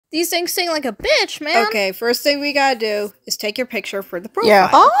These things sing like a bitch, man. Okay, first thing we gotta do is take your picture for the profile. Yeah.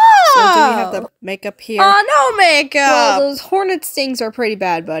 So do we have the makeup here? Oh, no makeup. Well, those hornet stings are pretty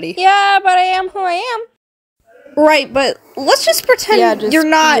bad, buddy. Yeah, but I am who I am. Right, but let's just pretend just you're be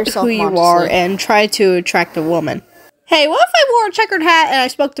not yourself, who you are modestly. and try to attract a woman. Hey, what if I wore a checkered hat and I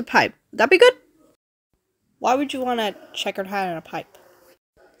smoked a pipe? Would that be good? Why would you want a checkered hat and a pipe?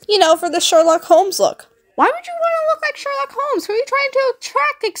 You know, for the Sherlock Holmes look. Why would you want to look like Sherlock Holmes? Who are you trying to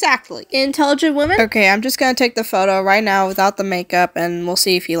attract exactly? Intelligent women? Okay, I'm just gonna take the photo right now without the makeup and we'll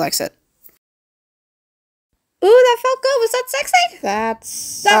see if he likes it. Ooh, that felt good. Was that sexy? That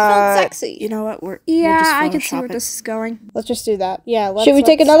felt sexy. You know what? We'll just I can see Photoshop where it. this is going. Let's just do that. Yeah, Should we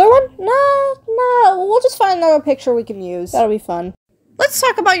take another one? No, we'll just find another picture we can use. That'll be fun. Let's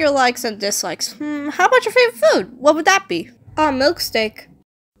talk about your likes and dislikes. How about your favorite food? What would that be? Milk steak.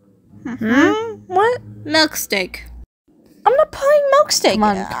 What? Milk steak. I'm not putting milk steak. Come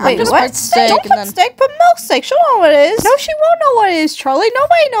on, in. come I'm on. just What? put steak Don't and put then... steak, put milk steak. She'll know what it is. No, she won't know what it is, Charlie.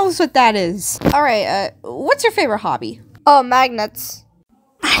 Nobody knows what that is. Alright, what's your favorite hobby? Oh, magnets.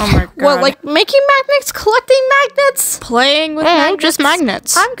 Oh my god. What, like making magnets, collecting magnets? Playing with magnets? Just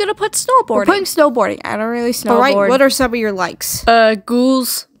magnets. I'm gonna put snowboarding. We're putting snowboarding. I don't really snowboard. Alright, What are some of your likes?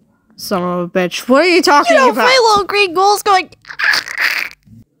 Ghouls. Son of a bitch. What are you talking You know, about? my little green ghouls going...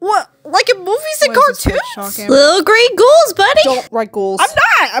 What? Like in movies and What is this bitch cartoons? talking? Little green ghouls, buddy. Don't write goals. I'm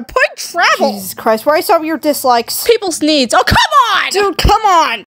not. I'm putting travel. Jesus Christ, where are some of your dislikes? People's needs. Oh, come on. Dude, come on!